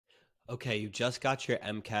Okay, you just got your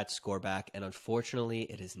MCAT score back, and unfortunately,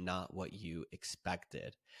 it is not what you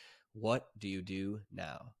expected. What do you do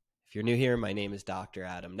now? If you're new here, my name is Dr.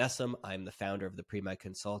 Adam Nessim. I'm the founder of the Premed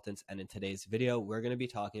Consultants, and in today's video, we're going to be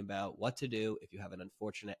talking about what to do if you have an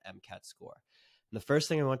unfortunate MCAT score. And the first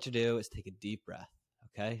thing I want you to do is take a deep breath,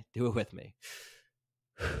 okay? Do it with me.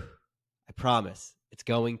 I promise it's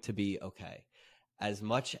going to be okay. As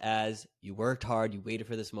much as you worked hard, you waited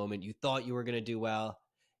for this moment, you thought you were going to do well,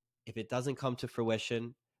 if it doesn't come to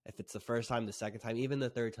fruition, if it's the first time, the second time, even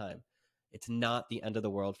the third time, it's not the end of the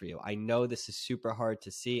world for you. I know this is super hard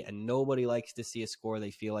to see, and nobody likes to see a score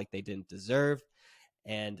they feel like they didn't deserve.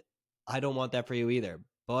 And I don't want that for you either.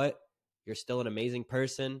 But you're still an amazing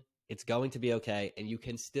person. It's going to be okay, and you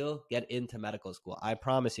can still get into medical school. I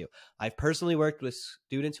promise you. I've personally worked with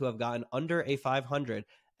students who have gotten under a 500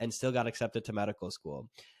 and still got accepted to medical school.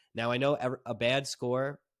 Now, I know a bad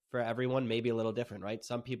score for everyone may be a little different, right?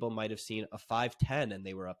 Some people might have seen a 510 and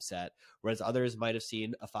they were upset, whereas others might have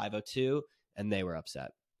seen a 502 and they were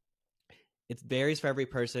upset. It varies for every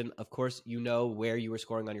person. Of course, you know where you were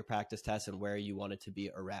scoring on your practice test and where you wanted to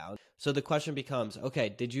be around. So the question becomes, okay,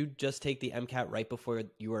 did you just take the MCAT right before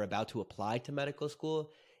you were about to apply to medical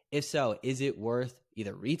school? If so, is it worth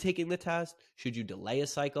either retaking the test? Should you delay a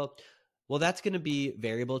cycle? Well, that's going to be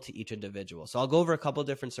variable to each individual. So I'll go over a couple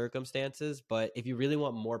different circumstances, but if you really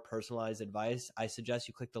want more personalized advice, I suggest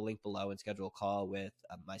you click the link below and schedule a call with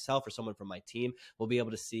myself or someone from my team. We'll be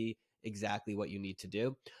able to see exactly what you need to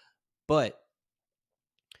do. But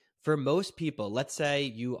for most people, let's say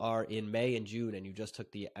you are in May and June and you just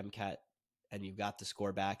took the MCAT and you got the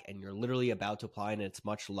score back and you're literally about to apply and it's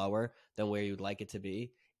much lower than where you'd like it to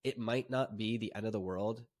be. It might not be the end of the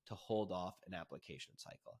world to hold off an application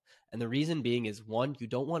cycle. And the reason being is, one, you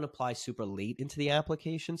don't want to apply super late into the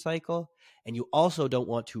application cycle, and you also don't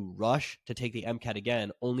want to rush to take the MCAT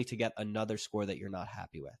again only to get another score that you're not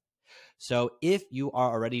happy with. So if you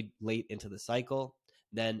are already late into the cycle,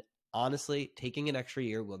 then honestly, taking an extra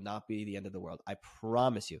year will not be the end of the world. I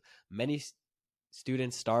promise you. Many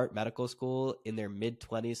students start medical school in their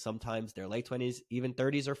mid-20s, sometimes their late 20s, even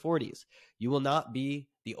 30s or 40s. You will not be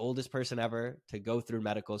the oldest person ever to go through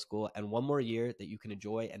medical school, and one more year that you can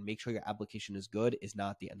enjoy and make sure your application is good is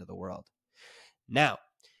not the end of the world. Now,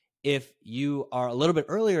 if you are a little bit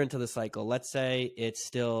earlier into the cycle, let's say it's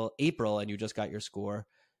still April and you just got your score,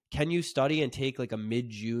 can you study and take like a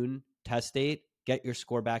mid-June test date, get your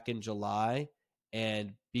score back in July,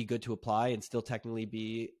 and be good to apply and still technically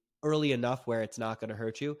be early enough where it's not going to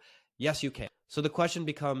hurt you? Yes, you can. So the question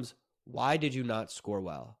becomes, why did you not score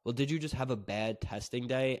well? Well, did you just have a bad testing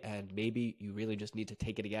day and maybe you really just need to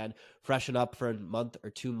take it again, freshen up for a month or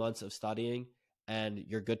 2 months of studying and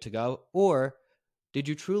you're good to go? Or did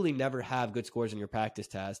you truly never have good scores in your practice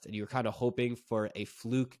test and you're kind of hoping for a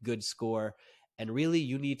fluke good score? And really,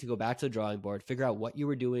 you need to go back to the drawing board, figure out what you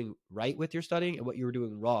were doing right with your studying and what you were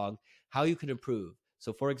doing wrong, how you can improve.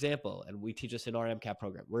 So for example, and we teach this in our MCAT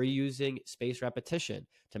program, we're using spaced repetition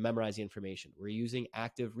to memorize the information. We're using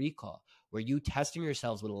active recall, where you testing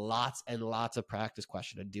yourselves with lots and lots of practice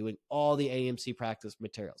questions and doing all the AMC practice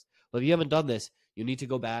materials. Well, if you haven't done this, you need to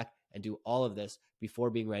go back and do all of this before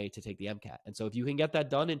being ready to take the MCAT. And so if you can get that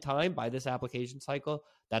done in time by this application cycle,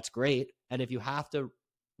 that's great. And if you have to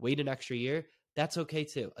wait an extra year, that's okay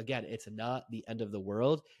too. Again, it's not the end of the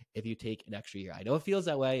world if you take an extra year. I know it feels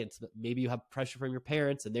that way. It's maybe you have pressure from your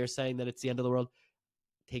parents and they're saying that it's the end of the world.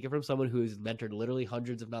 Take it from someone who's mentored literally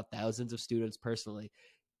hundreds, if not thousands of students personally.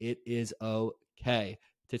 It is okay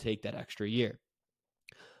to take that extra year.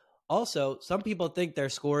 Also, some people think their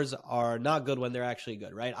scores are not good when they're actually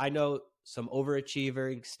good, right? I know some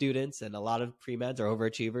overachieving students, and a lot of pre-meds are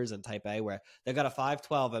overachievers in type A, where they got a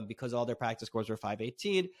 512 and because all their practice scores were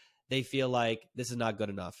 518, they feel like this is not good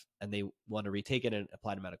enough and they want to retake it and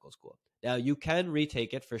apply to medical school. Now, you can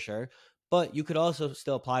retake it for sure, but you could also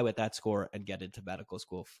still apply with that score and get into medical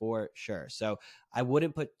school for sure. So I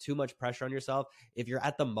wouldn't put too much pressure on yourself. If you're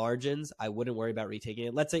at the margins, I wouldn't worry about retaking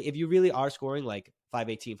it. Let's say if you really are scoring like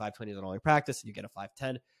 518, 520 on all your practice and you get a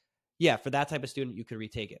 510, yeah, for that type of student, you could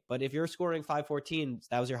retake it. But if you're scoring 514,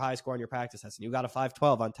 that was your highest score on your practice test, and you got a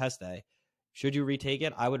 512 on test day, should you retake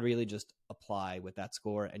it? I would really just apply with that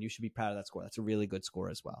score, and you should be proud of that score. That's a really good score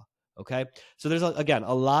as well. Okay. So there's, again,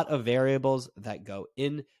 a lot of variables that go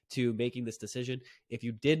into making this decision. If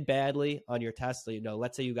you did badly on your test,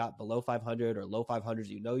 let's say you got below 500 or low 500s,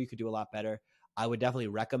 you could do a lot better. I would definitely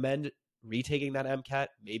recommend retaking that MCAT,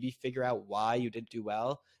 maybe figure out why you didn't do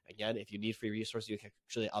well. Again, if you need free resources, you can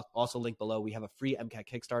actually, I'll also link below. We have a free MCAT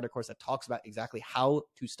Kickstarter course that talks about exactly how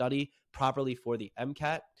to study properly for the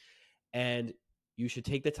MCAT. And you should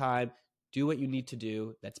take the time Do what you need to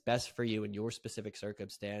do that's best for you in your specific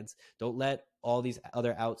circumstance. Don't let all these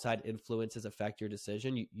other outside influences affect your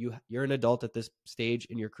decision. You're an adult at this stage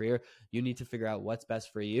in your career. You need to figure out what's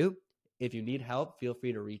best for you. If you need help, feel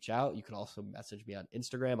free to reach out. You can also message me on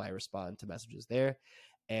Instagram. I respond to messages there.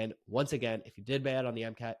 And once again, if you did bad on the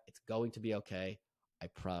MCAT, it's going to be okay. I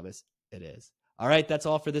promise it is. All right, that's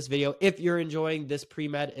all for this video. If you're enjoying this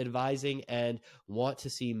pre-med advising and want to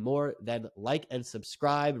see more, then like and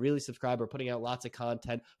subscribe. Really subscribe. We're putting out lots of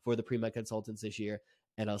content for the Premed Consultants this year,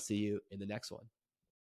 and I'll see you in the next one.